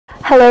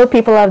Hello,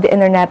 people of the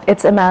internet,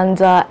 it's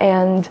Amanda,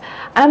 and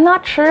I'm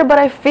not sure, but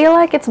I feel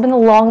like it's been a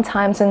long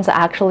time since I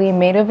actually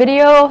made a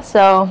video,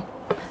 so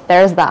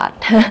there's that.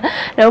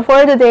 Now,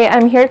 for today,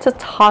 I'm here to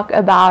talk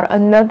about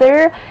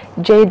another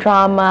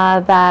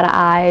J-drama that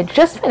I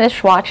just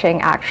finished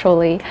watching,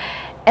 actually.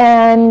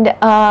 And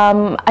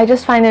I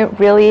just find it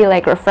really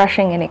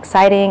refreshing and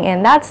exciting,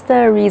 and that's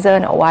the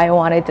reason why I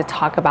wanted to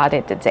talk about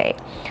it today.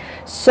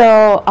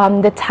 So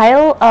the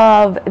title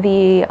of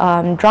the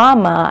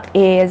drama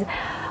is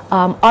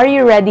Are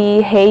You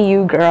Ready? Hey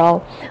You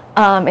Girl,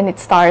 and it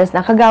stars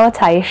Nakagawa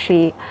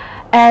Taishi,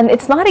 and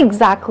it's not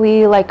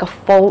exactly like a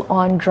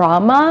full-on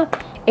drama.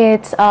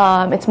 It's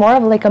more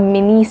of like a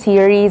mini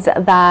series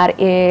that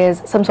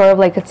is some sort of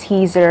like a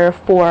teaser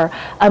for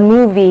a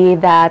movie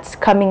that's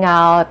coming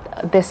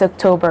out this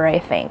October, I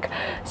think.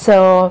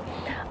 So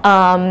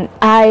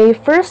I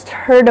first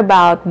heard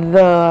about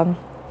the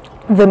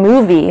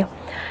movie,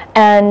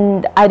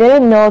 and I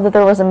didn't know that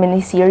there was a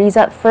mini-series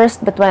at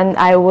first, but when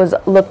I was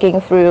looking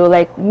through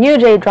like new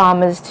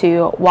J-dramas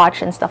to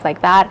watch and stuff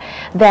like that,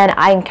 then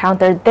I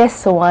encountered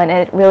this one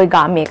and it really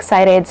got me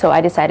excited, so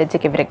I decided to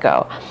give it a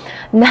go.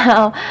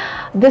 Now,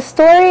 the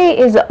story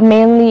is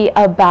mainly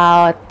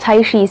about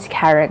Taishi's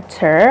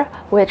character,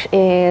 which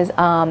is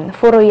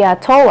Furuya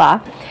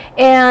Towa,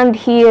 and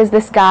he is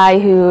this guy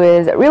who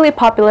is really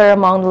popular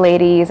among the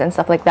ladies and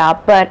stuff like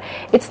that, but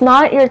it's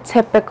not your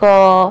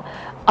typical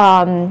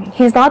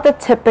he's not the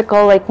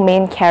typical like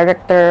main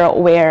character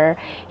where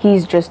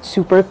he's just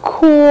super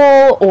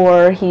cool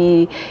or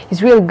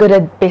he's really good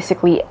at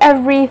basically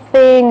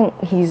everything,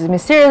 he's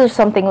mysterious or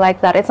something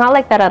like that. It's not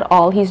like that at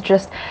all. He's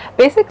just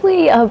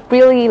basically a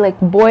really like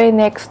boy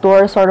next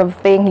door sort of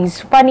thing.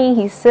 He's funny,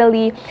 he's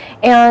silly,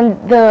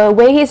 and the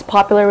way he's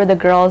popular with the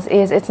girls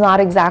is it's not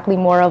exactly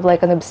more of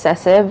like an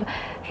obsessive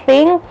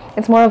thing.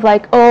 It's more of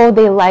like, oh,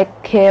 they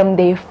like him,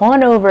 they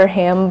fawn over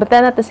him, but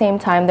then at the same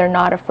time they're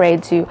not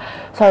afraid to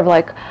sort of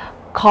like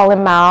call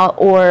him out,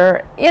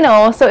 or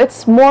so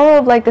it's more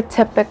of like the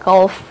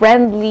typical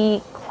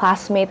friendly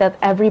classmate that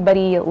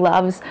everybody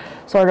loves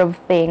sort of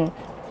thing,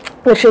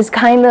 which is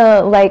kind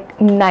of like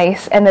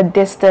nice and a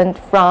distant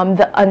from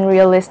the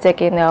unrealistic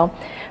fangirl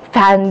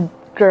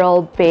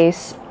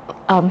base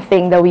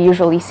thing that we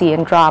usually see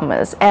in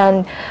dramas.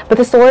 But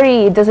the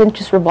story doesn't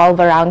just revolve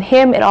around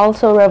him, it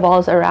also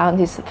revolves around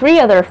his three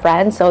other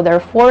friends. So there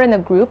are four in a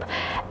group,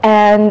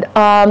 and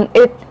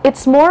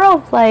it's more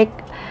of like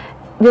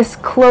this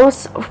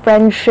close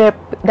friendship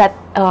that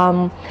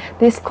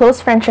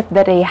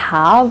they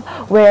have,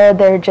 where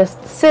they're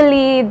just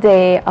silly.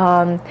 They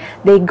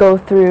go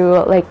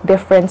through like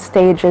different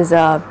stages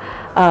of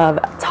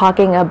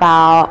talking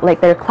about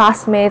like their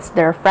classmates,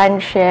 their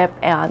friendship,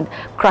 and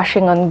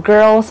crushing on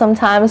girls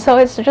sometimes. So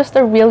it's just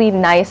a really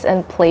nice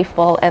and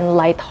playful and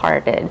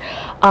lighthearted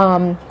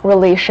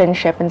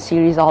relationship and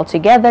series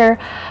altogether.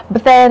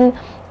 But then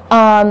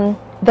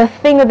the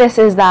thing with this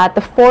is that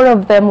the four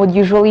of them would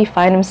usually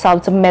find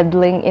themselves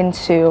meddling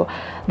into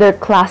their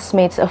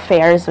classmates'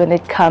 affairs when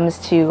it comes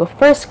to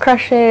first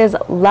crushes,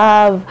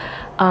 love,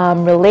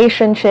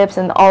 relationships,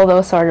 and all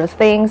those sort of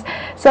things.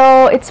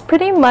 So it's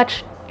pretty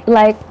much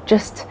like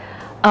just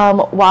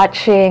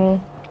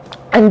watching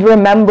and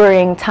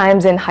remembering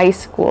times in high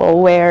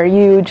school where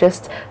you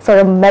just sort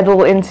of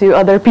meddle into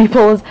other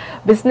people's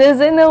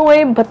business in a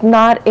way, but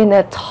not in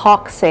a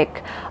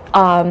toxic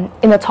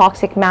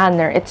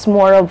manner. It's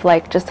more of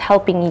like just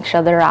helping each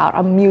other out,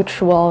 a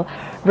mutual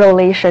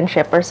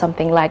relationship or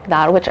something like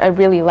that, which I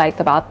really liked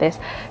about this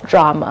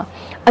drama.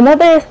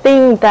 Another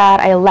thing that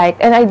I liked,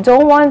 and I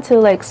don't want to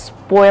like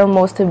spoil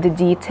most of the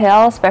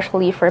details,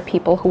 especially for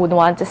people who would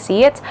want to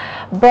see it,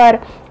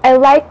 but I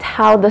liked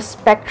how the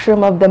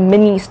spectrum of the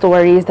mini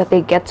stories that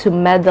they get to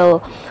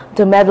meddle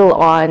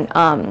on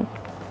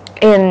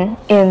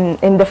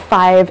in the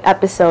 5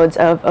 episodes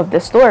of the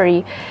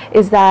story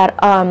is that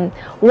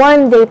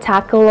one, they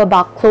tackle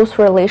about close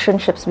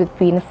relationships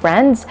between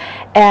friends,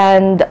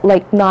 and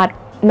like not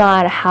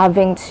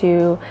having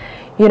to,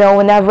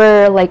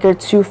 whenever like you're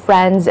two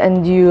friends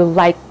and you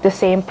like the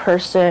same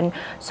person,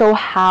 so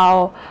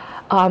how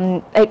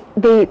like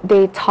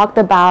they talked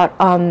about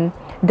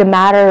the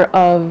matter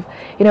of,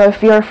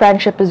 if your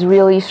friendship is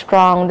really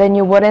strong, then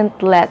you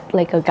wouldn't let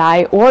like a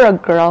guy or a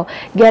girl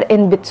get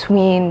in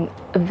between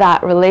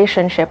that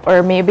relationship,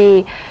 or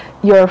maybe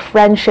your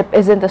friendship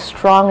isn't as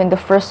strong in the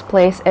first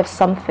place if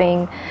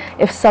something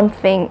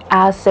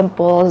as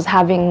simple as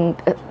having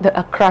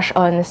a crush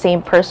on the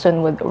same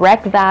person would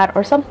wreck that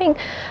or something.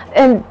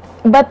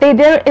 But they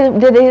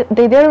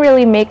didn't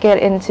really make it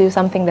into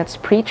something that's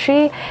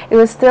preachy. It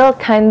was still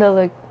kind of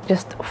like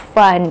just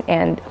fun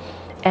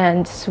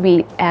and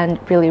sweet and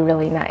really,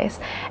 really nice.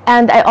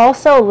 And I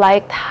also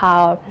liked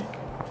how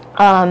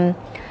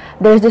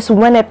there's this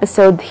one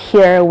episode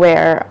here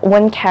where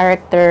one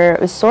character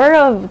is sort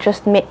of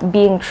just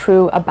being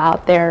true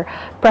about their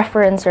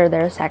preference or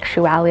their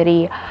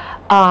sexuality,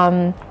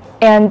 and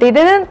they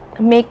didn't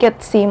make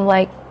it seem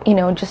like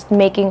just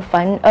making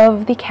fun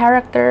of the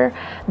character.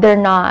 They're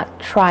not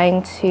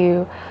trying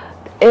to,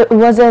 it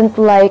wasn't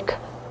like,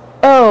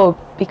 oh,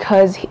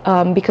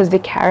 because the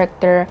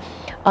character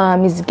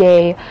is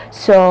gay,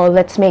 so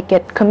let's make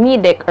it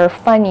comedic or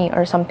funny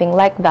or something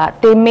like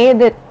that. They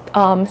made it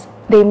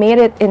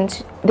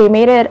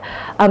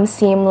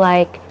seem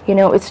like, you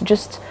know, it's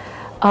just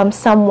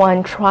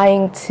someone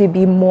trying to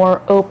be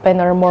more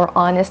open or more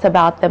honest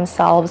about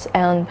themselves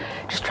and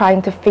just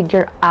trying to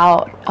figure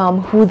out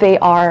who they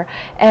are,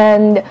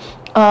 and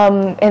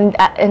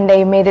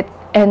they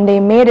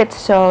made it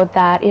so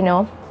that, you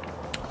know,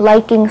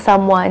 liking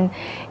someone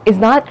is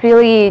not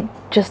really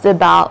just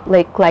about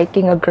like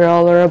liking a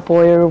girl or a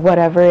boy or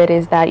whatever it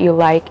is that you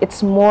like.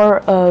 It's more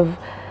of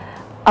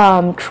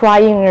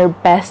trying your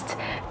best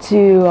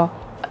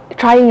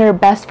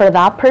for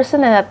that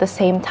person, and at the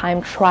same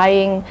time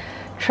trying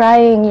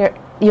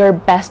your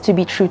best to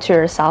be true to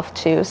yourself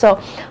too. So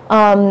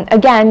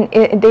again,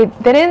 they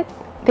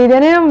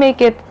didn't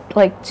make it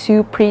like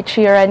too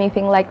preachy or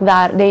anything like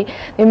that. They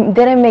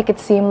didn't make it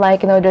seem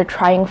like, you know, they're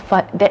trying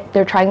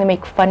to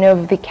make fun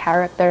of the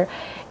character.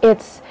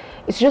 It's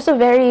just a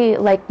very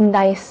like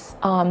nice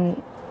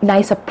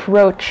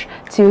approach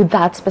to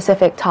that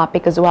specific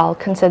topic as well,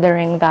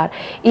 considering that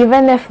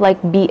even if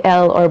like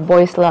BL or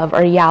boys love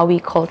or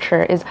yaoi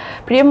culture is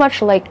pretty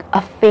much like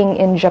a thing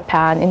in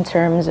Japan in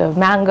terms of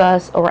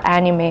mangas or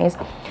animes,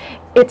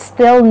 it's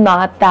still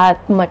not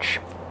that much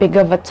big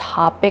of a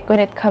topic when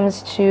it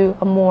comes to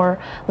a more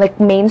like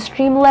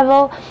mainstream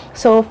level.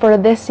 So for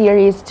this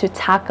series to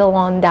tackle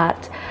on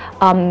that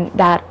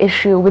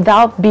issue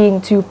without being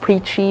too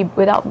preachy,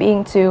 without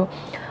being too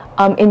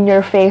in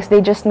your face,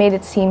 they just made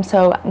it seem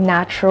so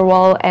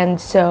natural and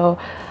so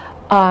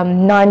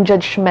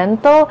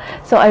non-judgmental.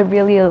 So I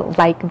really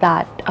like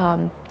that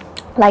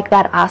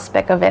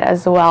aspect of it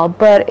as well.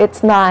 But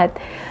it's not,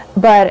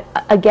 but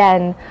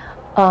again,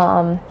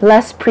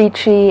 less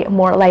preachy,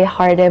 more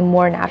lighthearted,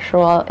 more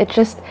natural. It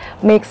just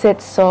makes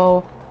it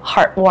so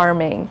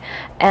heartwarming.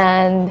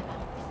 And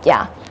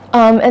yeah,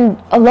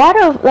 and a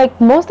lot of like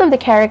most of the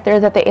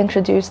characters that they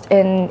introduced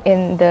in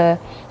the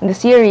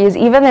series,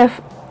 even if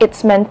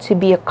it's meant to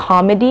be a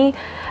comedy,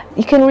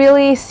 you can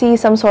really see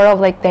some sort of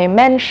like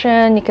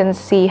dimension. You can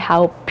see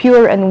how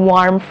pure and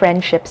warm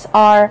friendships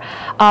are.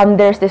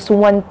 There's this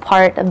one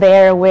part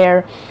there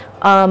where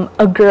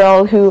a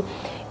girl who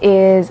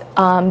is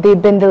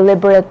they've been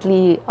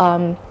deliberately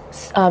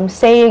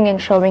saying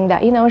and showing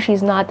that, you know,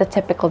 she's not the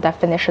typical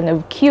definition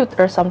of cute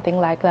or something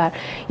like that.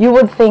 You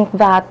would think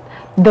that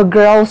the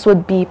girls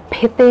would be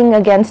pitting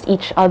against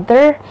each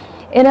other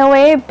in a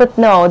way, but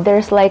no,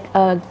 there's like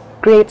a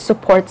great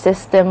support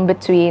system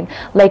between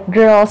like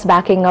girls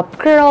backing up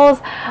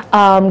girls,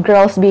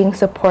 girls being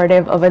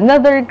supportive of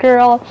another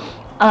girl.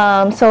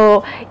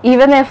 So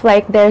even if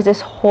like there's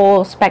this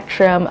whole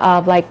spectrum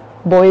of like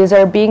boys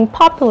are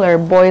popular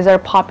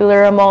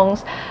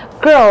amongst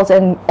girls,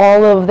 and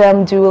all of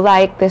them do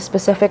like this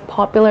specific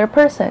popular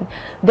person,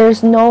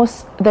 there's no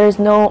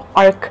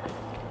arc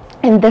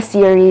in the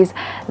series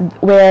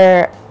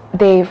where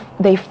they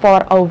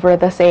fought over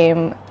the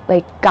same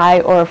like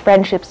guy, or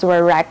friendships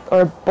were wrecked,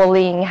 or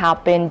bullying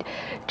happened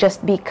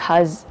just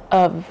because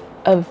of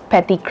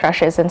petty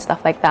crushes and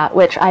stuff like that,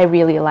 which I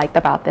really liked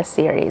about this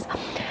series.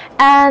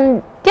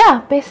 And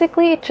yeah,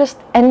 basically it just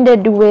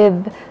ended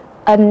with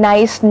a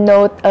nice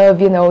note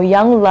of, you know,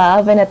 young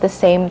love, and at the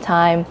same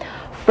time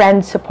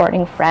friends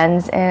supporting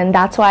friends. And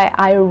that's why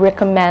I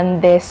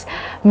recommend this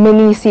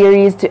mini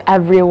series to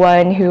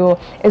everyone who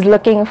is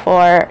looking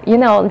for, you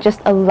know,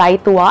 just a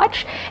light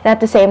watch, and at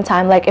the same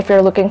time, like if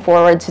you're looking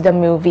forward to the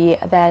movie,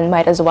 then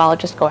might as well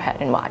just go ahead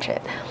and watch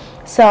it.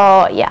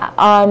 So yeah,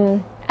 I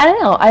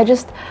don't know, I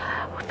just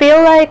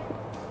feel like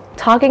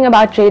talking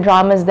about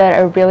J-dramas that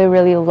I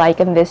really like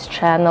in this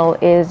channel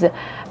is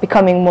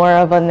becoming more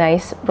of a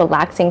nice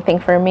relaxing thing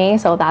for me,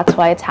 so that's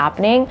why it's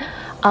happening.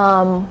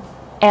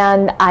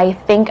 And I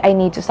think I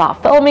need to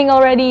stop filming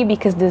already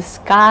because the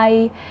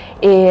sky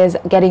is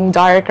getting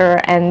darker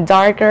and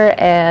darker,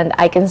 and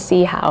I can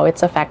see how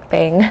it's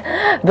affecting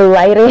the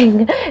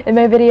lighting in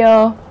my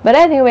video. But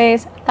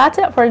anyways, that's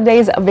it for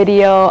today's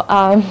video.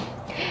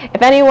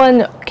 If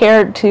anyone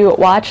cared to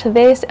watch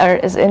this or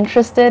is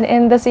interested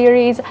in the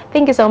series,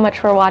 thank you so much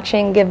for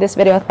watching. Give this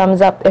video a thumbs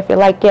up if you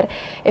like it.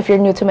 If you're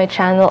new to my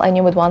channel and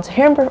you would want to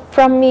hear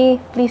from me,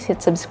 please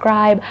hit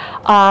subscribe.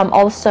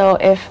 Also,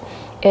 if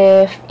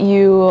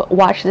you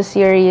watch the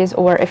series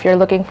or if you're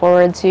looking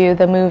forward to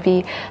the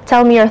movie,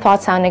 tell me your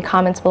thoughts down in the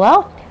comments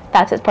below.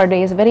 That's it for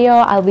today's video.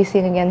 I'll be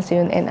seeing you again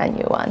soon in a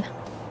new one.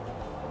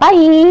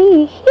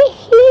 Bye!